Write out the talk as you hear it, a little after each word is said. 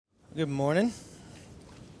Good morning.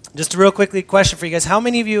 Just a real quickly question for you guys. How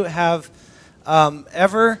many of you have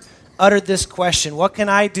ever uttered this question? What can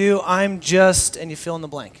I do? I'm just, and you fill in the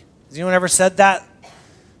blank. Has anyone ever said that?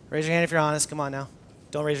 Raise your hand if you're honest. Come on now.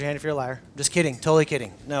 Don't raise your hand if you're a liar. I'm just kidding. Totally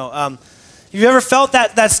kidding. No. Have you ever felt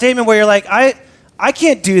that statement where you're like, I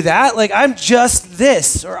can't do that. Like, I'm just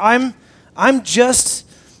this, or I'm just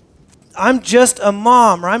a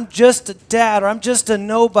mom, or I'm just a dad, or I'm just a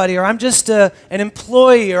nobody, or I'm just an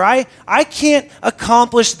employee, or I can't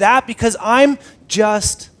accomplish that because I'm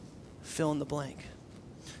just fill in the blank.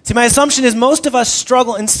 See, my assumption is most of us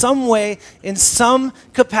struggle in some way, in some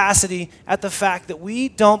capacity, at the fact that we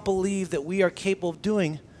don't believe that we are capable of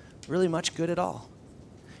doing really much good at all.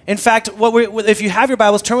 In fact, if you have your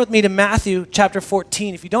Bibles, turn with me to Matthew chapter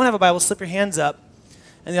 14. If you don't have a Bible, slip your hands up,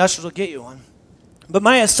 and the ushers will get you one. But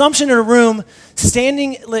my assumption in a room,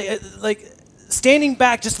 standing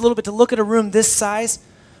back just a little bit to look at a room this size,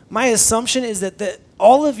 my assumption is that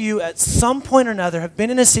all of you at some point or another have been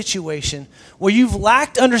in a situation where you've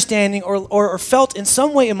lacked understanding or felt in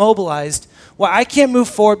some way immobilized, where I can't move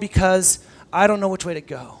forward because I don't know which way to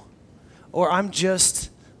go, or I'm just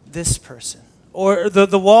this person. Or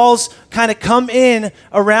the walls kind of come in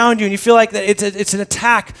around you and you feel like that it's an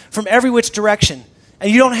attack from every which direction. And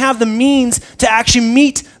you don't have the means to actually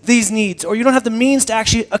meet these needs, or you don't have the means to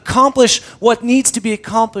actually accomplish what needs to be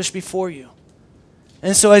accomplished before you.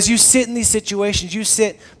 And so as you sit in these situations, you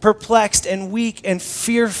sit perplexed and weak and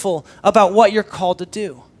fearful about what you're called to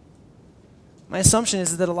do. My assumption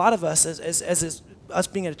is that a lot of us, as us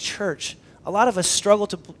being at a church, a lot of us struggle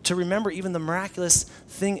to remember even the miraculous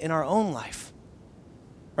thing in our own life.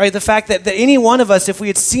 Right, the fact that any one of us, if we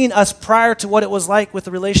had seen us prior to what it was like with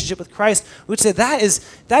the relationship with Christ, we would say that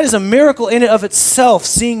is a miracle in and of itself,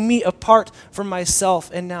 seeing me apart from myself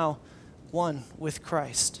and now one with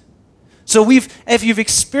Christ. So if you've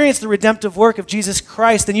experienced the redemptive work of Jesus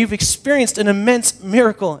Christ, then you've experienced an immense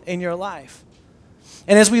miracle in your life.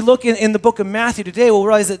 And as we look in the book of Matthew today, we'll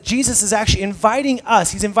realize that Jesus is actually inviting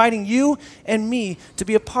us, he's inviting you and me to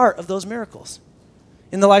be a part of those miracles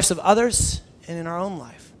in the lives of others and in our own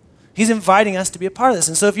life. He's inviting us to be a part of this.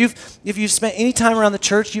 And so if you've spent any time around the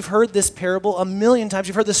church, you've heard this parable a million times.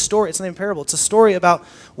 You've heard this story. It's not even a parable. It's a story about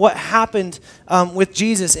what happened with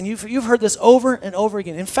Jesus. And you've heard this over and over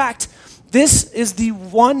again. In fact, this is the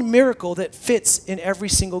one miracle that fits in every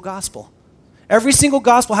single gospel. Every single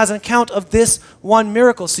gospel has an account of this one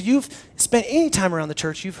miracle. So you've spent any time around the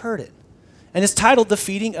church, you've heard it. And it's titled The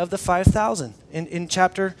Feeding of the 5,000 in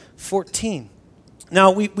chapter 14. Now,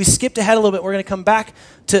 we skipped ahead a little bit. We're going to come back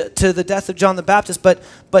to the death of John the Baptist, but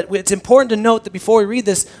it's important to note that before we read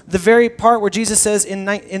this, the very part where Jesus says in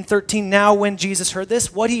 13, now when Jesus heard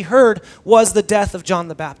this, what he heard was the death of John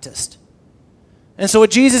the Baptist. And so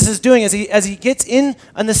what Jesus is doing is as he gets in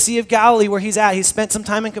on the Sea of Galilee where he's at, he's spent some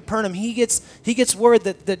time in Capernaum, he gets word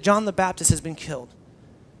that John the Baptist has been killed.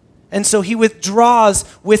 And so he withdraws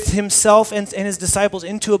with himself and his disciples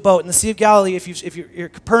into a boat. In the Sea of Galilee, if you're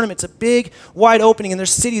at Capernaum, it's a big, wide opening, and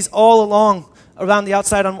there's cities all along around the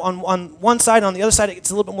outside on one side, and on the other side, it's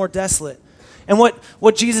a little bit more desolate. And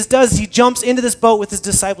what Jesus does is he jumps into this boat with his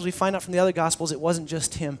disciples. We find out from the other Gospels it wasn't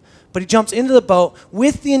just him. But he jumps into the boat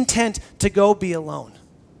with the intent to go be alone.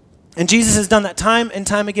 And Jesus has done that time and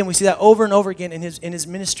time again. We see that over and over again in his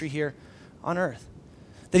ministry here on earth.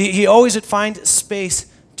 That he always would find space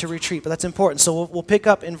to retreat, but that's important. So we'll pick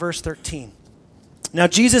up in verse 13. Now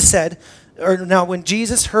when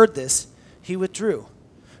Jesus heard this, he withdrew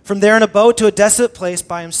from there in a boat to a desolate place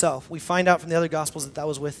by himself. We find out from the other Gospels that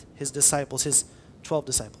was with his disciples, his 12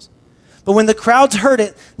 disciples. But when the crowds heard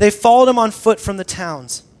it, they followed him on foot from the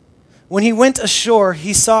towns. When he went ashore,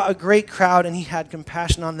 he saw a great crowd, and he had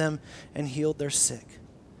compassion on them and healed their sick.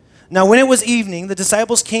 Now when it was evening, the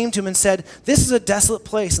disciples came to him and said, this is a desolate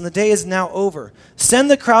place, and the day is now over. Send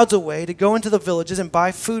the crowds away to go into the villages and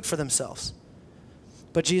buy food for themselves.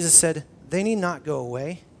 But Jesus said, they need not go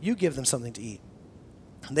away. You give them something to eat.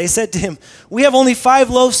 They said to him, we have only 5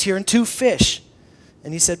 loaves here and 2 fish.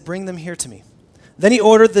 And he said, bring them here to me. Then he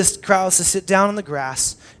ordered the crowds to sit down on the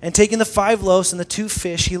grass, and taking the 5 loaves and the 2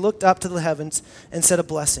 fish, he looked up to the heavens and said a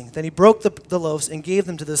blessing. Then he broke the loaves and gave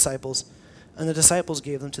them to the disciples, and the disciples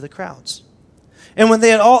gave them to the crowds. And when they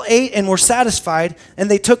had all ate and were satisfied,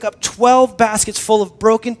 and they took up 12 baskets full of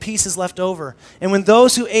broken pieces left over. And when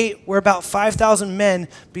those who ate were about 5,000 men,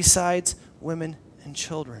 besides women and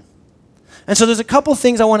children. And so there's a couple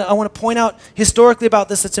things I want to point out historically about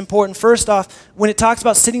this that's important. First off, when it talks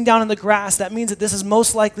about sitting down in the grass, that means that this is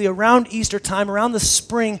most likely around Easter time, around the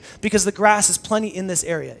spring, because the grass is plenty in this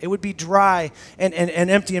area. It would be dry and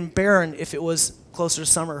empty and barren if it was closer to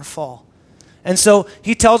summer or fall. And so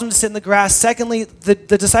he tells them to sit in the grass. Secondly, the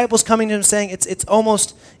disciples coming to him saying, it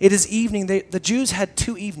is evening. The Jews had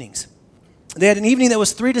 2 evenings. They had an evening that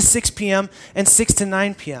was 3 to 6 p.m. and 6 to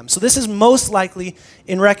 9 p.m. So this is most likely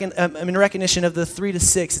in recognition of the 3 to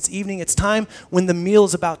 6. It's evening. It's time when the meal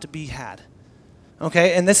is about to be had.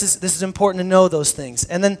 Okay, and this is important to know those things.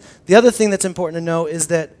 And then the other thing that's important to know is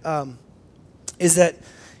that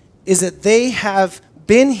they have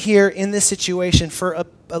been here in this situation for a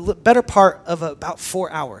better part of about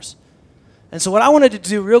 4 hours. And so what I wanted to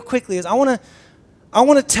do real quickly is I want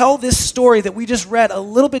to tell this story that we just read a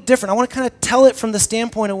little bit different. I want to kind of tell it from the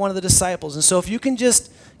standpoint of one of the disciples. And so if you can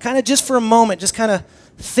just for a moment, just kind of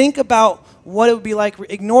think about what it would be like.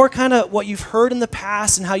 Ignore kind of what you've heard in the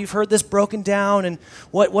past and how you've heard this broken down and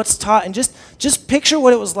what's taught. And just picture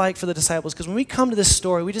what it was like for the disciples. Because when we come to this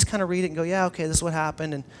story, we just kind of read it and go, yeah, okay, this is what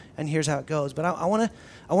happened and here's how it goes. But I want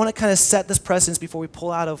to kind of set this precedence before we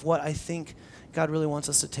pull out of what I think God really wants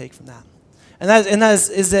us to take from that. And that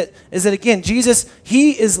is that again, Jesus,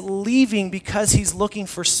 he is leaving because he's looking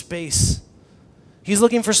for space. He's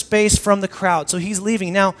looking for space from the crowd. So he's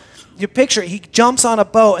leaving. Now, you picture it, he jumps on a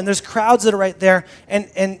boat and there's crowds that are right there,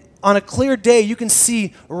 and on a clear day you can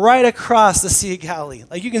see right across the Sea of Galilee.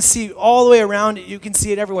 Like you can see all the way around it, you can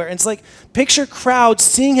see it everywhere. And it's like, picture crowds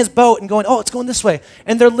seeing his boat and going, oh, it's going this way.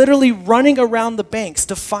 And they're literally running around the banks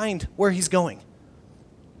to find where he's going.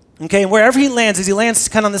 Okay, and wherever he lands, as he lands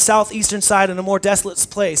kind of on the southeastern side in a more desolate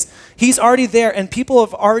place, he's already there and people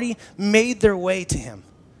have already made their way to him.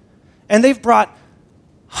 And they've brought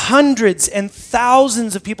hundreds and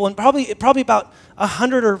thousands of people, and probably about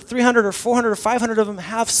 100 or 300 or 400 or 500 of them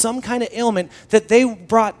have some kind of ailment that they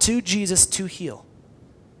brought to Jesus to heal.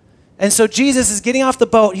 And so Jesus is getting off the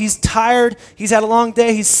boat. He's tired. He's had a long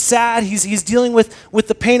day. He's sad. He's dealing with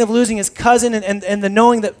the pain of losing his cousin and the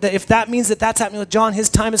knowing that if that means that that's happening with John, his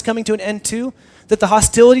time is coming to an end too, that the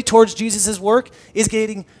hostility towards Jesus' work is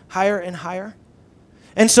getting higher and higher.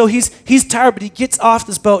 And so he's tired, but he gets off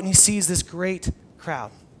this boat and he sees this great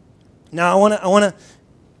crowd. Now, I want to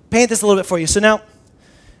paint this a little bit for you. So now,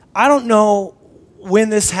 I don't know when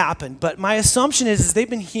this happened, but my assumption is they've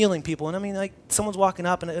been healing people. And I mean, like, someone's walking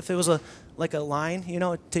up, and if it was a line,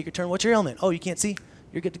 take your turn. What's your ailment? Oh, you can't see?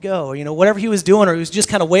 You're good to go. Or, whatever he was doing, or he was just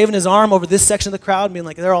kind of waving his arm over this section of the crowd, being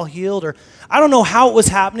like, they're all healed. Or I don't know how it was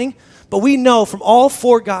happening, but we know from all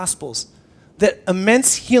 4 Gospels that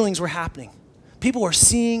immense healings were happening. People were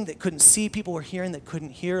seeing that couldn't see. People were hearing that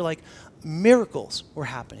couldn't hear. Like, miracles were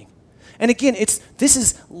happening. And again, this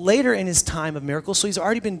is later in his time of miracles, so he's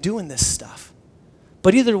already been doing this stuff.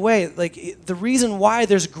 But either way, like the reason why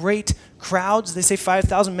there's great crowds, they say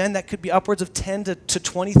 5,000 men, that could be upwards of 10 to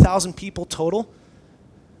 20,000 people total.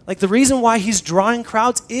 Like the reason why he's drawing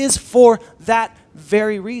crowds is for that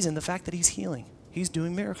very reason, the fact that he's healing. He's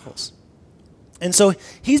doing miracles. And so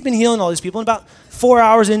he's been healing all these people. And about 4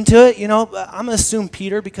 hours into it, I'm going to assume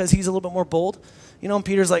Peter, because he's a little bit more bold. And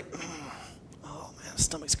Peter's like, oh man,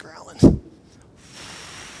 stomach's growling.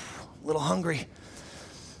 A little hungry.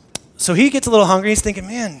 So he gets a little hungry. He's thinking,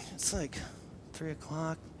 man, it's like 3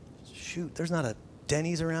 o'clock. Shoot, there's not a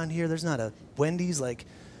Denny's around here. There's not a Wendy's. Like,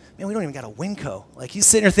 man, we don't even got a Winco. Like, he's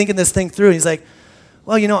sitting there thinking this thing through. And he's like,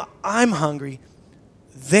 well, I'm hungry.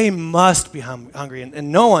 They must be hungry.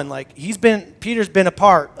 And no one, Peter's been a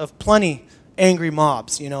part of plenty angry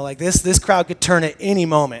mobs. Like this crowd could turn at any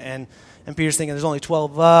moment. And Peter's thinking, there's only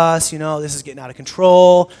 12 of us, this is getting out of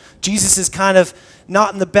control. Jesus is kind of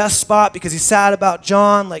not in the best spot because he's sad about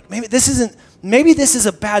John. Like, maybe this is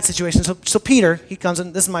a bad situation. So Peter, he comes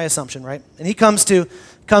in, this is my assumption, right? And he comes to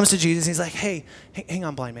Jesus, and he's like, hey, hang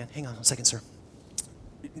on, blind man. Hang on a second, sir.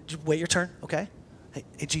 Wait your turn, okay? Hey,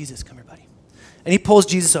 Jesus, come here, buddy. And he pulls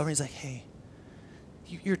Jesus over, and he's like, hey,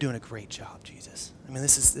 you're doing a great job, Jesus. I mean,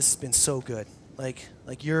 this has been so good. Like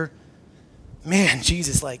you're... Man,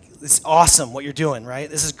 Jesus, it's awesome what you're doing, right?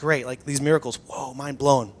 This is great. Like, these miracles, whoa, mind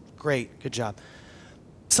blown. Great, good job.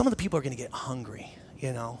 Some of the people are going to get hungry,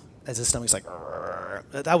 as his stomach's like,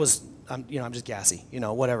 I'm just gassy,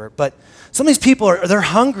 whatever. But some of these people they're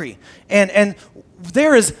hungry, and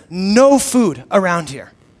there is no food around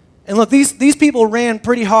here. And look, these people ran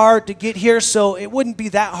pretty hard to get here, so it wouldn't be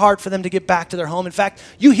that hard for them to get back to their home. In fact,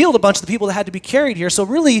 you healed a bunch of the people that had to be carried here, so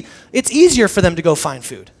really, it's easier for them to go find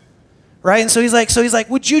food. Right? And so he's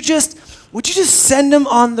like, would you just send them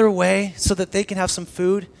on their way so that they can have some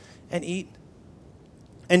food and eat?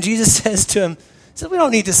 And Jesus says to him, we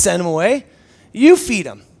don't need to send them away. You feed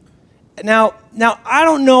them. Now I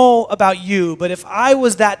don't know about you, but if I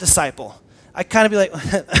was that disciple, I'd kind of be like,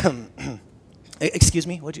 excuse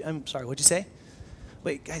me, I'm sorry, what'd you say?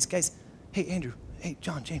 Wait, guys, hey, Andrew, hey,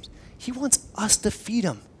 John, James, he wants us to feed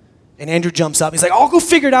him. And Andrew jumps up. He's like, I'll go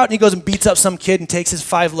figure it out. And he goes and beats up some kid and takes his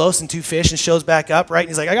 5 loaves and 2 fish and shows back up, right? And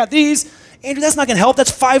he's like, I got these. Andrew, that's not going to help. That's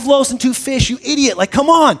 5 loaves and 2 fish, you idiot. Like, come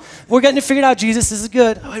on. We're getting it figured out, Jesus. This is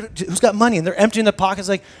good. Oh, who's got money? And they're emptying their pockets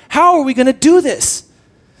like, how are we going to do this?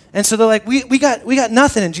 And so they're like, we got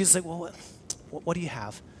nothing. And Jesus is like, well, what do you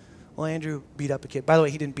have? Well, Andrew beat up a kid. By the way,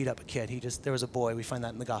 he didn't beat up a kid. There was a boy. We find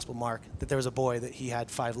that in the Gospel of Mark, that there was a boy that he had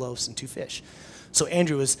 5 loaves and 2 fish. So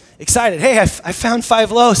Andrew was excited. Hey, I found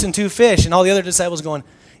 5 loaves and 2 fish. And all the other disciples going,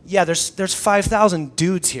 yeah, there's 5,000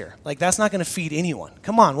 dudes here. Like, that's not going to feed anyone.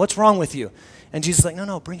 Come on, what's wrong with you? And Jesus is like,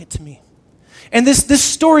 no, bring it to me. And this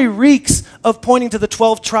story reeks of pointing to the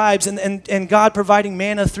 12 tribes and God providing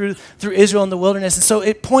manna through Israel in the wilderness. And so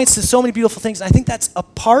it points to so many beautiful things. And I think that's a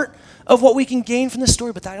part of what we can gain from this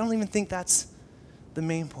story, but I don't even think that's the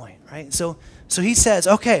main point, right? So he says,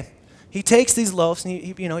 okay, he takes these loaves and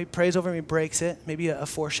he prays over them, he breaks it, maybe a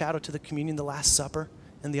foreshadow to the communion, the Last Supper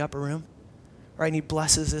in the upper room, right? And he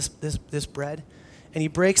blesses this bread, and he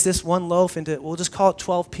breaks this one loaf into, we'll just call it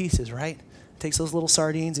 12 pieces, right? Takes those little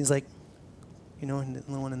sardines, and he's like, and a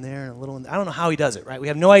little one in there, and a little one. I don't know how he does it, right? We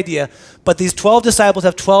have no idea. But these 12 disciples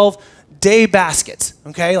have 12 day baskets,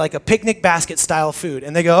 okay? Like a picnic basket style food.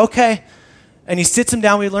 And they go, okay. And he sits them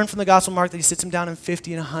down. We learned from the Gospel of Mark that he sits them down in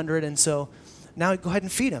 50 and 100. And so now go ahead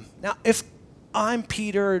and feed them. Now, if I'm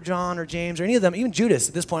Peter or John or James or any of them, even Judas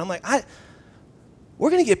at this point, I'm like, we're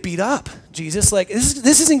going to get beat up, Jesus. Like,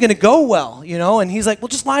 this isn't going to go well, And he's like, well,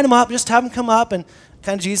 just line them up. Just have them come up. And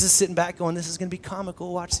kind of Jesus sitting back going, this is going to be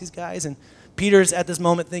comical. Watch these guys. And Peter's at this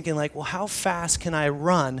moment thinking like, well, how fast can I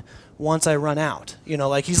run once I run out?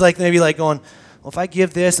 Like he's like maybe like going, well, if I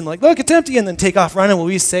give this and like, look, it's empty, and then take off running, will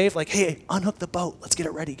we save? Like, hey, unhook the boat. Let's get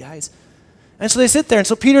it ready, guys. And so they sit there. And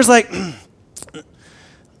so Peter's like,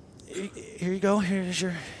 here you go. Here's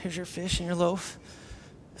your fish and your loaf.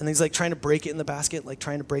 And he's like trying to break it in the basket, like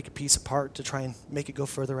trying to break a piece apart to try and make it go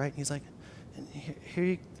further, right? And he's like,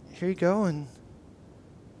 here you go. And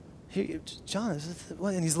John,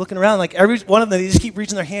 and he's looking around like every one of them, they just keep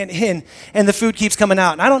reaching their hand in, and the food keeps coming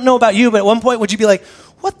out. And I don't know about you, but at one point, would you be like,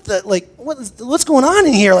 what's going on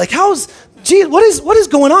in here? Like, what is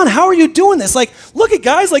going on? How are you doing this? Like, look at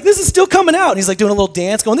guys, like this is still coming out. And he's like doing a little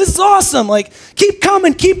dance going, this is awesome. Like, keep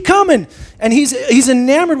coming. And he's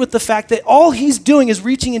enamored with the fact that all he's doing is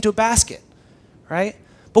reaching into a basket, right?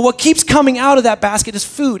 But what keeps coming out of that basket is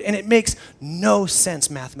food, and it makes no sense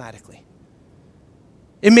mathematically.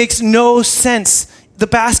 It makes no sense. The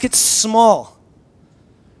basket's small,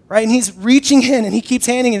 right? And he's reaching in, and he keeps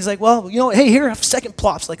handing, and he's like, well, hey, here, have second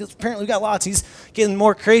plops. Like, apparently we got lots. He's getting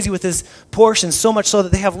more crazy with his portions, so much so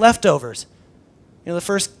that they have leftovers. The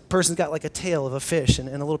first person's got like a tail of a fish and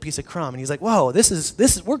a little piece of crumb, and he's like, whoa, this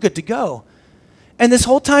is we're good to go. And this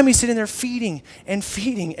whole time he's sitting there feeding and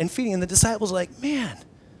feeding and feeding, and the disciples are like, man,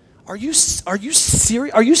 are you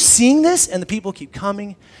serious? Are you seeing this? And the people keep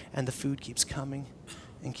coming, and the food keeps coming.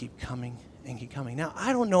 And keep coming and keep coming. Now,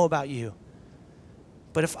 I don't know about you,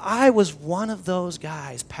 but if I was one of those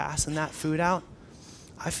guys passing that food out,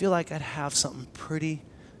 I feel like I'd have something pretty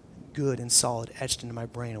good and solid etched into my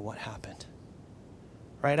brain of what happened.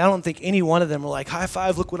 Right? I don't think any one of them were like, high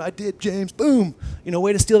five, look what I did, James, boom.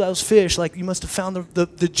 Way to steal those fish. Like, you must have found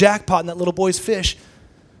the jackpot in that little boy's fish.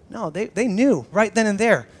 No, they knew right then and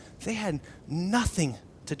there. They had nothing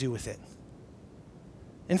to do with it.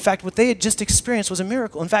 In fact, what they had just experienced was a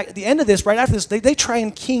miracle. In fact, at the end of this, right after this, they try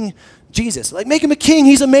and king Jesus. Like, make him a king.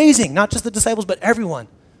 He's amazing. Not just the disciples, but everyone.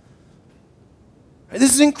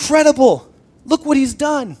 This is incredible. Look what he's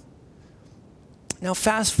done. Now,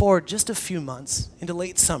 fast forward just a few months into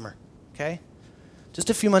late summer, okay? Just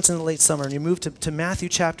a few months into late summer, and you move to Matthew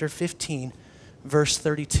chapter 15, verse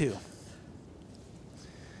 32.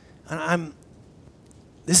 And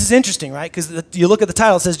this is interesting, right? Because you look at the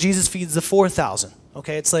title, it says Jesus feeds the 4,000.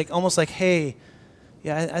 Okay, it's like almost like, hey,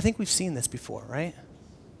 yeah, I think we've seen this before, right?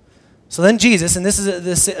 So then Jesus, and this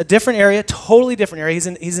is a different area, totally different area.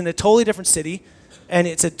 He's in a totally different city, and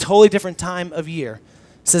it's a totally different time of year.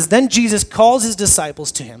 It says, then Jesus calls his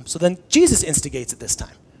disciples to him. So then Jesus instigates it this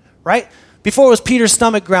time, right? Before it was Peter's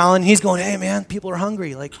stomach growling. He's going, hey, man, people are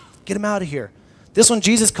hungry. Like, get them out of here. This one,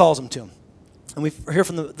 Jesus calls them to him. And we hear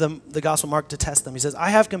from the Gospel of Mark to test them. He says,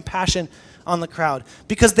 I have compassion on the crowd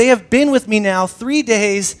because they have been with me now 3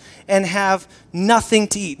 days and have nothing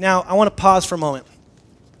to eat. Now, I want to pause for a moment.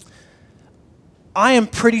 I am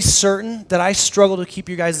pretty certain that I struggle to keep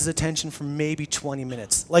your guys' attention for maybe 20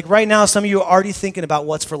 minutes. Like right now, some of you are already thinking about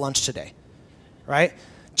what's for lunch today, right?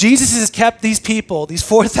 Jesus has kept these people, these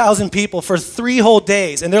 4,000 people, for 3 whole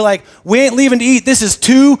days. And they're like, we ain't leaving to eat. This is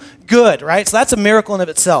too good, right? So that's a miracle in of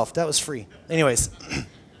itself. That was free. Anyways,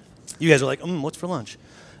 you guys are like, what's for lunch?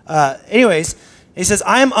 Anyways, he says,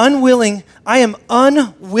 I am unwilling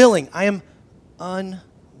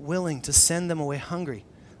to send them away hungry,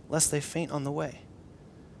 lest they faint on the way.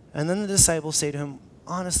 And then the disciples say to him,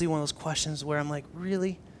 honestly, one of those questions where I'm like,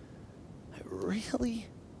 really? Really?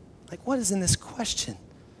 Like, what is in this question?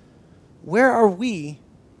 Where are we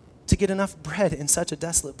to get enough bread in such a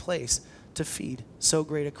desolate place to feed so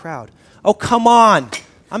great a crowd? Oh, come on.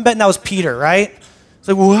 I'm betting that was Peter, right? It's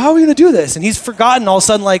like, well, how are we going to do this? And he's forgotten all of a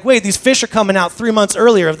sudden, like, wait, these fish are coming out 3 months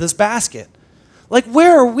earlier of this basket. Like,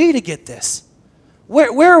 where are we to get this?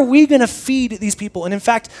 Where are we going to feed these people? And in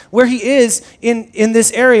fact, where he is in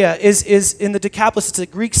this area is in the Decapolis. It's a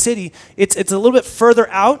Greek city. It's a little bit further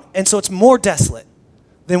out, and so it's more desolate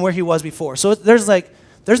than where he was before. So there's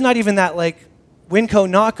not even that like Winco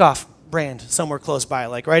knockoff brand somewhere close by,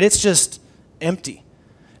 like, right? It's just empty.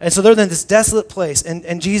 And so they're in this desolate place,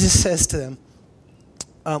 and Jesus says to them,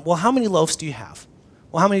 well, how many loaves do you have?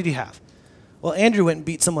 Well, how many do you have? Well, Andrew went and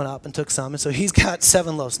beat someone up and took some, and so he's got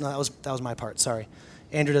 7 loaves. No, that was my part, sorry.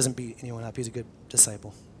 Andrew doesn't beat anyone up. He's a good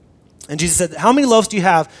disciple. And Jesus said, how many loaves do you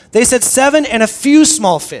have? They said 7 and a few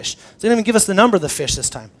small fish. So they didn't even give us the number of the fish this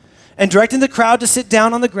time. And directing the crowd to sit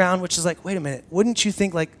down on the ground, which is like, wait a minute, wouldn't you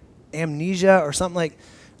think like amnesia or something like,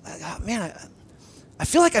 oh, man, I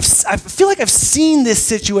feel like I've seen this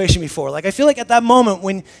situation before. Like I feel like at that moment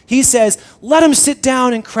when he says, let them sit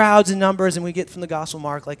down in crowds and numbers, and we get from the Gospel of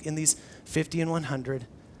Mark, like in these 50 and 100,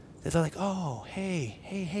 they're like, oh,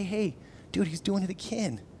 hey, dude, he's doing it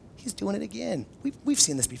again. He's doing it again. We've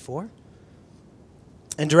seen this before.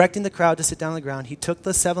 And directing the crowd to sit down on the ground, he took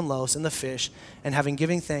the 7 loaves and the fish, and having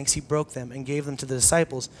given thanks, he broke them and gave them to the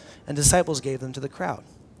disciples, and disciples gave them to the crowd.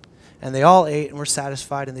 And they all ate and were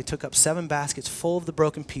satisfied, and they took up 7 baskets full of the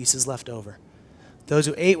broken pieces left over. Those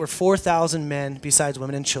who ate were 4,000 men, besides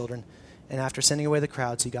women and children. And after sending away the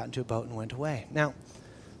crowds, he got into a boat and went away. Now,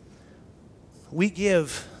 we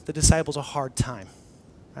give the disciples a hard time,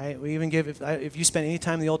 right? We even give, if you spend any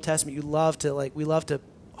time in the Old Testament, we love to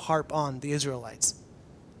harp on the Israelites.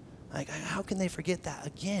 Like, how can they forget that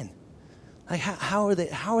again? Like, how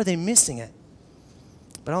are they missing it?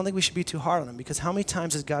 But I don't think we should be too hard on them, because how many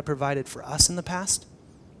times has God provided for us in the past?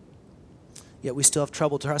 Yet we still have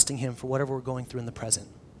trouble trusting him for whatever we're going through in the present.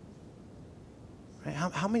 Right?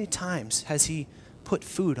 How many times has he put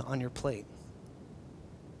food on your plate?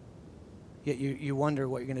 Yet you wonder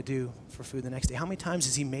what you're going to do for food the next day. How many times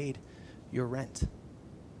has he made your rent?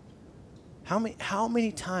 How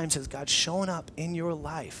many times has God shown up in your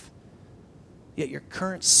life, yet your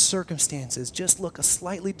current circumstances just look a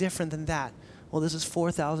slightly different than that? Well, this is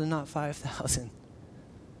 4,000, not 5,000.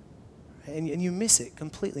 And you miss it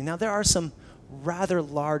completely. Now, there are some rather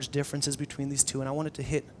large differences between these two, and I wanted to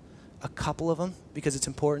hit a couple of them because it's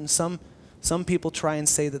important. Some people try and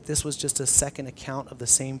say that this was just a second account of the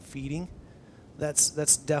same feeding. That's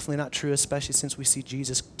definitely not true, especially since we see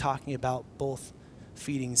Jesus talking about both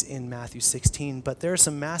feedings in Matthew 16. But there are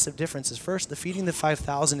some massive differences. First, the feeding of the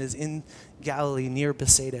 5,000 is in Galilee near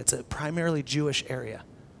Bethsaida. It's a primarily Jewish area.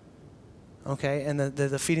 Okay, and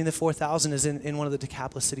the feeding of the 4,000 is in one of the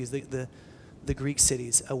Decapolis cities, the Greek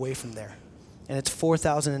cities away from there. And it's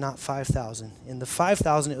 4,000 and not 5,000. In the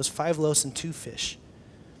 5,000, it was 5 loaves and 2 fish.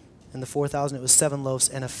 In the 4,000, it was 7 loaves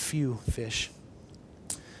and a few fish.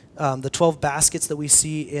 The 12 baskets that we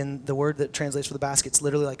see in the word that translates for the baskets,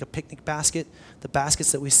 literally like a picnic basket. The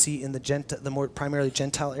baskets that we see in the more primarily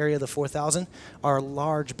Gentile area, the 4,000, are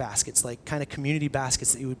large baskets, like kind of community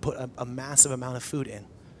baskets that you would put a massive amount of food in.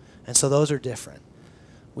 And so those are different.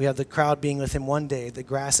 We have the crowd being with him one day. The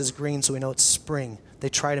grass is green, so we know it's spring. They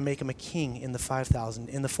try to make him a king in the 5,000.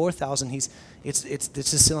 In the 4,000, it's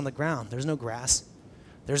just sitting on the ground. There's no grass.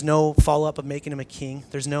 There's no follow-up of making him a king.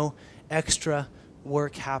 There's no extra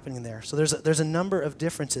work happening there. So there's a number of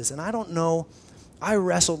differences. And I don't know, I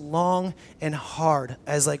wrestled long and hard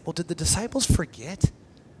as like, well, did the disciples forget?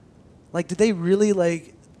 Like, did they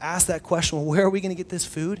really ask that question, well, where are we going to get this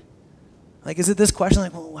food? Like, is it this question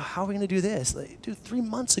like, well, how are we going to do this? Like, dude, 3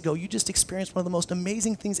 months ago, you just experienced one of the most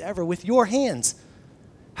amazing things ever with your hands.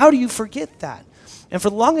 How do you forget that? And for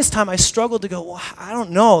the longest time, I struggled to go, well, I don't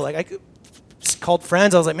know. Like, I called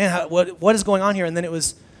friends. I was like, man, what is going on here? And then it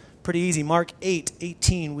was pretty easy. Mark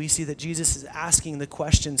 8:18, we see that Jesus is asking the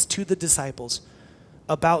questions to the disciples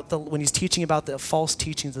about when he's teaching about the false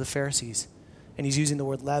teachings of the Pharisees. And he's using the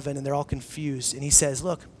word leaven, and they're all confused. And he says,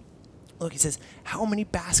 look, he says, how many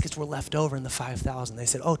baskets were left over in the 5,000? They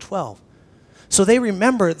said, 12. So they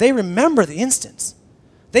remember the instance.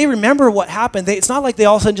 They remember what happened. It's not like they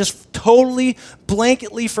all of a sudden just totally,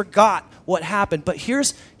 blanketly forgot what happened. But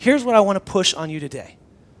here's what I want to push on you today,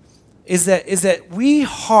 is that we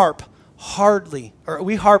harp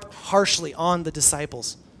harp harshly on the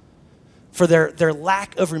disciples for their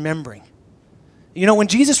lack of remembering. You know, when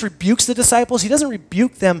Jesus rebukes the disciples, he doesn't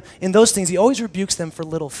rebuke them in those things. He always rebukes them for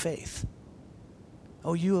little faith.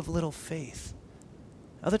 Oh, you have little faith.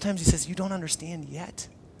 Other times he says, you don't understand yet.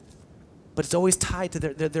 But it's always tied to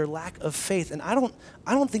their lack of faith. And I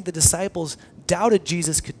don't think the disciples doubted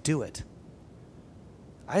Jesus could do it.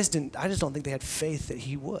 I just don't think they had faith that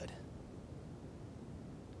he would.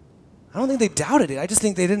 I don't think they doubted it. I just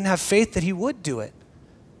think they didn't have faith that he would do it.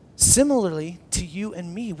 Similarly to you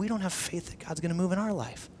and me, we don't have faith that God's going to move in our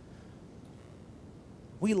life.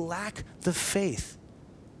 We lack the faith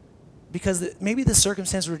because maybe the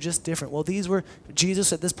circumstances were just different. Well,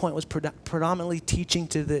 Jesus at this point was predominantly teaching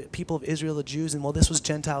to the people of Israel, the Jews, and well, this was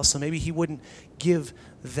Gentiles, so maybe he wouldn't give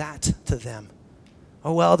that to them.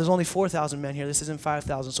 Oh, well, there's only 4,000 men here. This isn't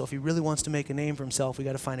 5,000, so if he really wants to make a name for himself, we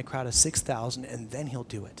got to find a crowd of 6,000, and then he'll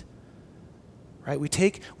do it. Right? We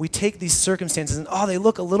take these circumstances and, they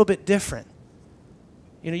look a little bit different.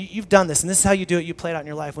 You know, you've done this, and this is how you do it. You play it out in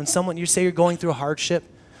your life. When you say you're going through a hardship,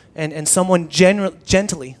 and someone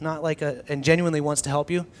gently, not like and genuinely wants to help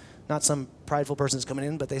you, not some prideful person that's coming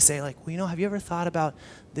in, but they say like, well, you know, have you ever thought about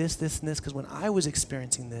this, this, and this? Because when I was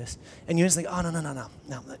experiencing this, and you just think, oh,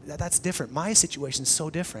 no, that's different. My situation's so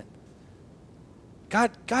different.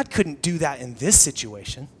 God couldn't do that in this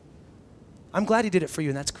situation. I'm glad he did it for you,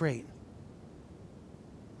 and that's great.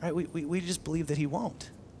 Right? We just believe that he won't.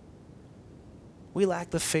 We lack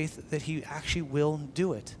the faith that he actually will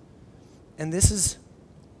do it. And this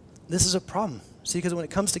is a problem. See, because when it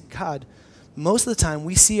comes to God, most of the time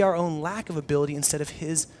we see our own lack of ability instead of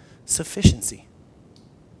his sufficiency.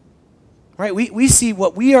 Right? We see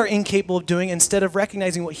what we are incapable of doing instead of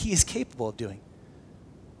recognizing what he is capable of doing.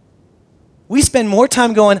 We spend more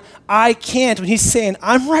time going, I can't, when he's saying,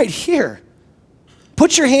 I'm right here.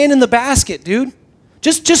 Put your hand in the basket, dude.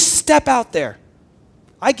 Just step out there.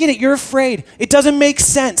 I get it, you're afraid. It doesn't make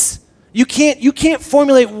sense. You can't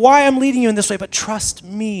formulate why I'm leading you in this way, but trust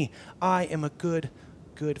me, I am a good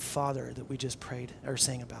father that we just prayed or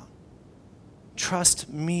sang about. Trust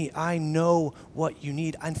me, I know what you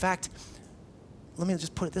need. In fact, let me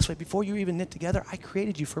just put it this way. Before you even knit together, I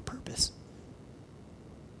created you for a purpose.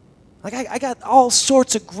 Like I got all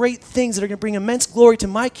sorts of great things that are going to bring immense glory to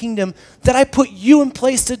my kingdom that I put you in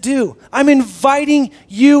place to do. I'm inviting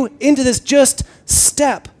you into this. Just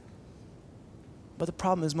step. But the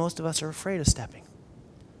problem is most of us are afraid of stepping.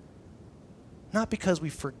 Not because we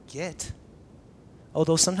forget.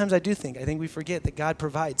 Although sometimes I think we forget that God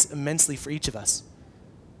provides immensely for each of us.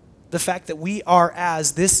 The fact that we are,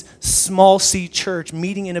 as this small C church,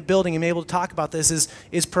 meeting in a building and able to talk about this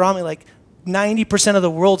is predominantly like 90% of the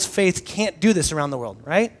world's faith can't do this around the world,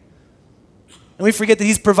 right? And we forget that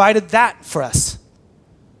he's provided that for us.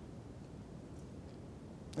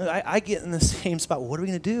 I get in the same spot. Well, what are we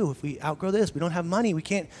going to do if we outgrow this? We don't have money. We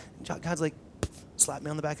can't. God's like, slap me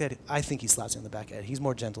on the back of the head. I think he slaps me on the back of the head. He's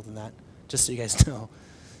more gentle than that, just so you guys know.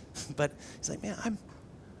 But he's like, man,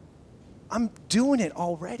 I'm doing it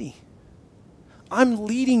already. I'm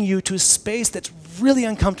leading you to a space that's really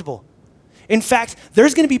uncomfortable. In fact,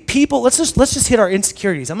 there's going to be people, let's just hit our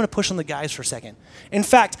insecurities. I'm going to push on the guys for a second. In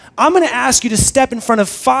fact, I'm going to ask you to step in front of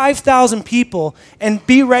 5,000 people and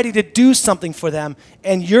be ready to do something for them,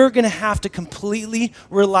 and you're going to have to completely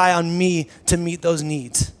rely on me to meet those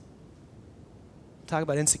needs. Talk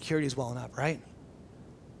about insecurities welling up, right?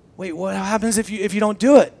 Wait, what happens if you don't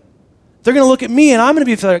do it? They're going to look at me, and I'm going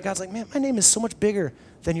to be failure. God's like, man, my name is so much bigger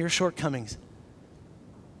than your shortcomings.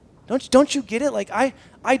 Don't you get it? Like,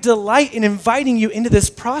 I delight in inviting you into this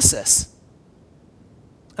process.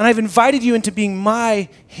 And I've invited you into being my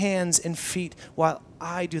hands and feet while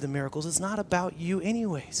I do the miracles. It's not about you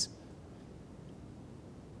anyways.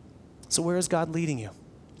 So where is God leading you?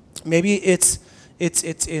 Maybe it's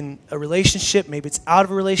in a relationship. Maybe it's out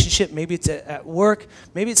of a relationship. Maybe it's at work.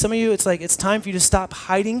 Maybe it's some of you, it's like it's time for you to stop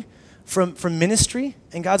hiding from ministry,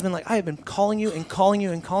 and God's been like, I have been calling you and calling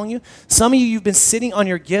you and calling you. Some of you've been sitting on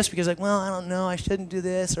your gifts because like, well, I don't know, I shouldn't do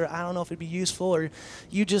this, or I don't know if it'd be useful, or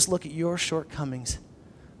you just look at your shortcomings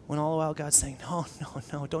when all the while God's saying,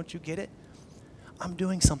 no, don't you get it? I'm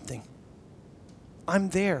doing something. I'm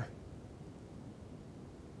there.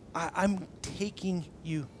 I'm taking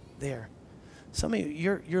you there. Some of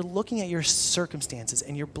you, you're looking at your circumstances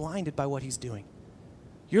and you're blinded by what he's doing.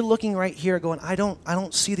 You're looking right here going, I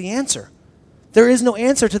don't see the answer. There is no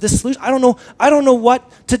answer to this solution. I don't know what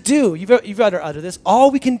to do. You've got to utter this.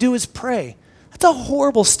 All we can do is pray. That's a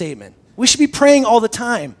horrible statement. We should be praying all the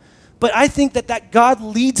time. But I think that God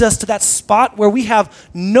leads us to that spot where we have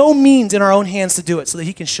no means in our own hands to do it so that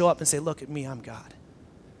he can show up and say, look at me, I'm God.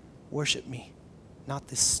 worship me, not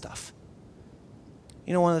this stuff.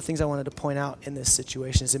 You know, one of the things I wanted to point out in this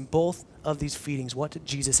situation is in both of these feedings, what did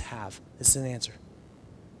Jesus have? This is an answer.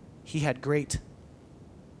 He had great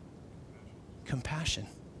compassion.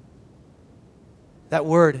 That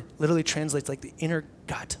word literally translates like the inner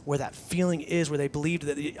gut, where that feeling is, where they believed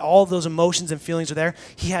that all of those emotions and feelings are there.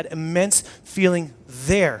 He had immense feeling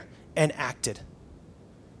there and acted.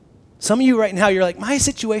 Some of you right now, you're like, my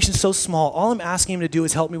situation's so small. All I'm asking him to do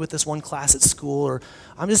is help me with this one class at school, or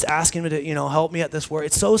I'm just asking him to, help me at this work.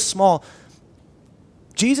 It's so small.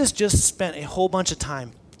 Jesus just spent a whole bunch of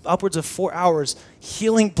time, upwards of 4 hours,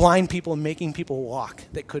 healing blind people and making people walk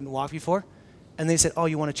that couldn't walk before. And they said, oh,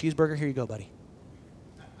 you want a cheeseburger? Here you go, buddy.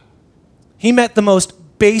 He met the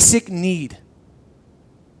most basic need.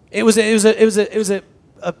 It was a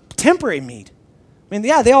temporary need. I mean,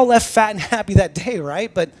 yeah, they all left fat and happy that day,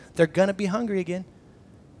 right? But they're going to be hungry again.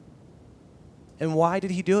 And why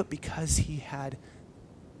did he do it? Because he had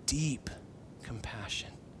deep compassion.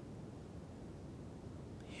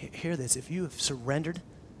 Hear this. If you have surrendered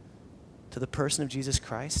to the person of Jesus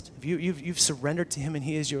Christ, if you've surrendered to him and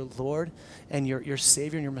he is your Lord and your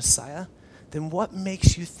Savior and your Messiah, then what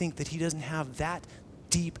makes you think that he doesn't have that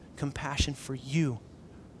deep compassion for you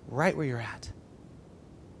right where you're at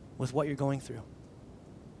with what you're going through?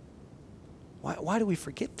 Why do we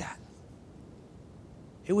forget that?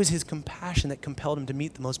 It was his compassion that compelled him to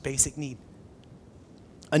meet the most basic need,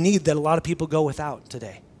 a need that a lot of people go without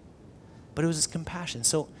today. But it was his compassion.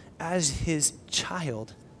 So as his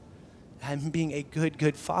child, and being a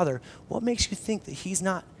good father, what makes you think that he's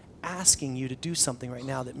not asking you to do something right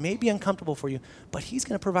now that may be uncomfortable for you, but he's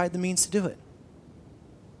going to provide the means to do it?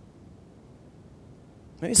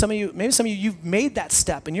 Maybe some of you, you've made that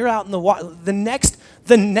step and you're out in the water. The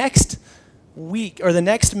next week or the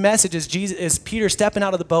next message is Peter stepping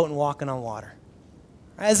out of the boat and walking on water.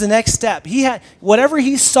 As the next step, he had whatever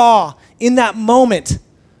he saw in that moment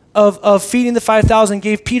of feeding the 5,000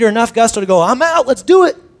 gave Peter enough gusto to go, I'm out, let's do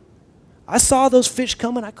it. I saw those fish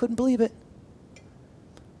coming, I couldn't believe it.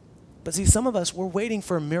 But see, some of us, we're waiting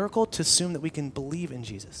for a miracle to assume that we can believe in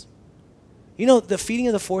Jesus. You know, the feeding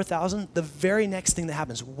of the 4,000, the very next thing that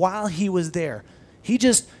happens, while he was there, he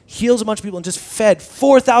just heals a bunch of people and just fed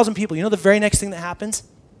 4,000 people. You know the very next thing that happens?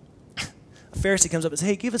 A Pharisee comes up and says,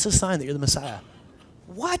 hey, give us a sign that you're the Messiah.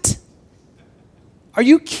 What? Are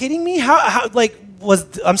you kidding me?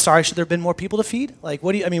 I'm sorry, should there have been more people to feed? Like,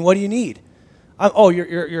 what do you need?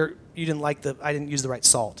 You didn't like I didn't use the right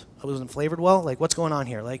salt. It wasn't flavored well? Like, what's going on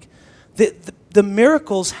here? Like, the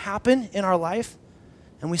miracles happen in our life,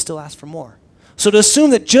 and we still ask for more. So to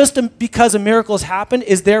assume that just because a miracle has happened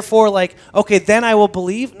is therefore like, okay, then I will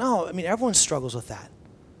believe. No, I mean, everyone struggles with that.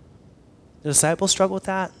 The disciples struggle with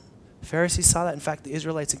that. The Pharisees saw that. In fact, the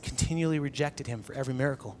Israelites had continually rejected him for every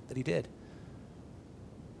miracle that he did.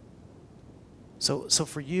 So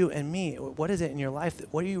for you and me, what is it in your life?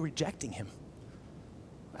 What are you rejecting him?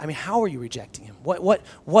 I mean, how are you rejecting him?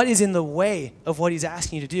 What is in the way of what he's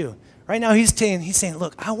asking you to do? Right now he's saying,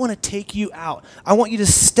 look, I want to take you out. I want you to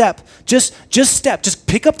step. Just step. Just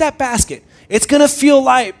pick up that basket. It's going to feel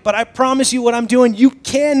light, but I promise you what I'm doing, you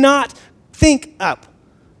cannot think up.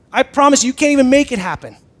 I promise you can't even make it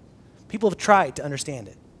happen. People have tried to understand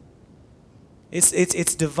it.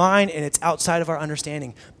 It's divine and it's outside of our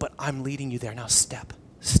understanding, but I'm leading you there. Now step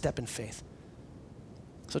in faith.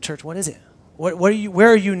 So church, what is it?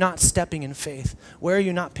 Where are you not stepping in faith? Where are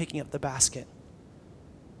you not picking up the basket?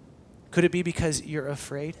 Could it be because you're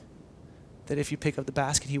afraid that if you pick up the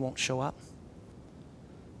basket, he won't show up?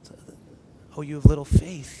 Oh, you have little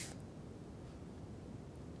faith.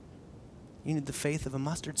 You need the faith of a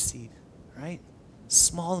mustard seed, right? A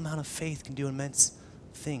small amount of faith can do immense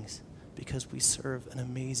things because we serve an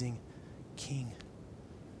amazing King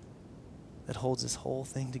that holds this whole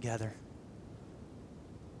thing together.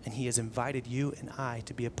 And he has invited you and I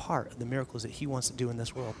to be a part of the miracles that he wants to do in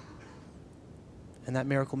this world. And that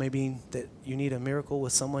miracle may be that you need a miracle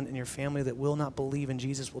with someone in your family that will not believe in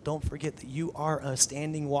Jesus. Well, don't forget that you are a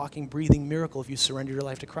standing, walking, breathing miracle if you surrender your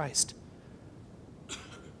life to Christ.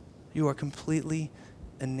 You are completely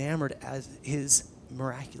enamored as his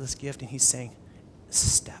miraculous gift, and he's saying,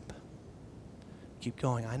 step. Keep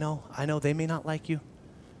going. I know they may not like you.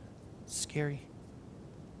 It's scary.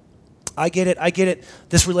 I get it.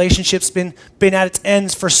 This relationship's been at its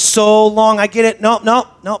ends for so long. I get it. No.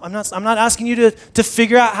 I'm not asking you to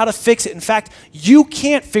figure out how to fix it. In fact, you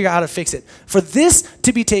can't figure out how to fix it. For this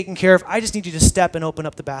to be taken care of, I just need you to step and open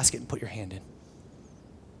up the basket and put your hand in.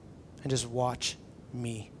 And just watch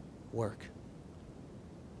me work.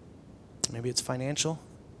 Maybe it's financial.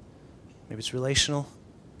 Maybe it's relational.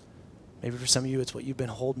 Maybe for some of you, it's what you've been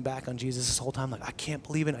holding back on Jesus this whole time. Like, I can't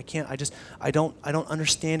believe it. I don't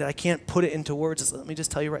understand it. I can't put it into words. Let me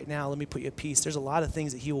just tell you right now. Let me put you at peace. There's a lot of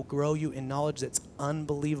things that he will grow you in knowledge that's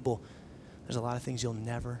unbelievable. There's a lot of things you'll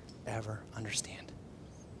never, ever understand.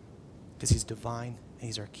 Because he's divine and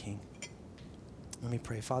he's our King. Let me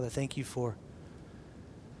pray. Father, thank you for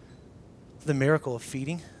the miracle of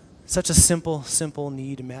feeding. Such a simple, simple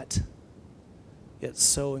need met, yet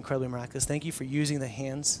so incredibly miraculous. Thank you for using the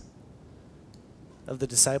hands of the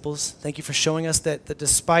disciples. Thank you for showing us that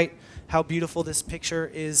despite how beautiful this picture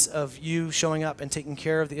is of you showing up and taking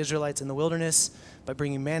care of the Israelites in the wilderness by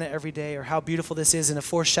bringing manna every day, or how beautiful this is in a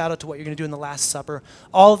foreshadow to what you're going to do in the Last Supper,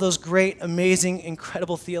 all of those great, amazing,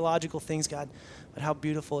 incredible theological things, God, but how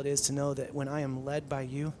beautiful it is to know that when I am led by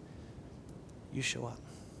you, you show up.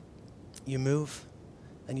 You move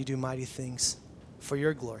and you do mighty things for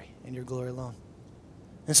your glory and your glory alone.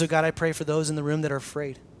 And so, God, I pray for those in the room that are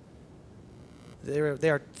afraid. They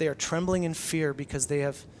are trembling in fear because they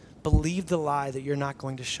have believed the lie that you're not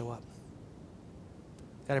going to show up.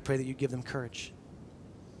 God, I pray that you give them courage.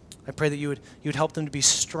 I pray that you would help them to be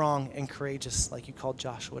strong and courageous like you called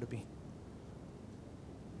Joshua to be.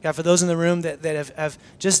 God, for those in the room that have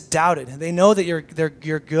just doubted, they know that you're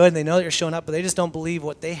good, and they know that you're showing up, but they just don't believe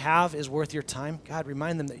what they have is worth your time. God,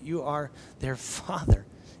 remind them that you are their Father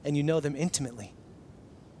and you know them intimately.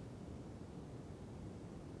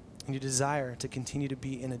 And you desire to continue to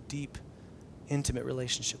be in a deep, intimate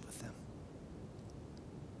relationship with them.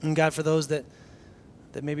 And God, for those that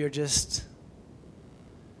maybe are just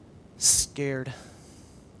scared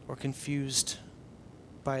or confused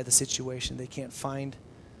by the situation, they can't find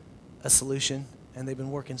a solution, and they've been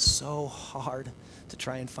working so hard to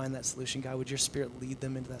try and find that solution. God, would your Spirit lead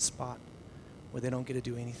them into that spot where they don't get to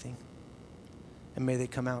do anything? And may they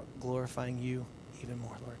come out glorifying you even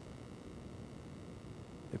more, Lord.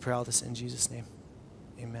 We pray all this in Jesus' name.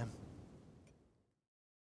 Amen.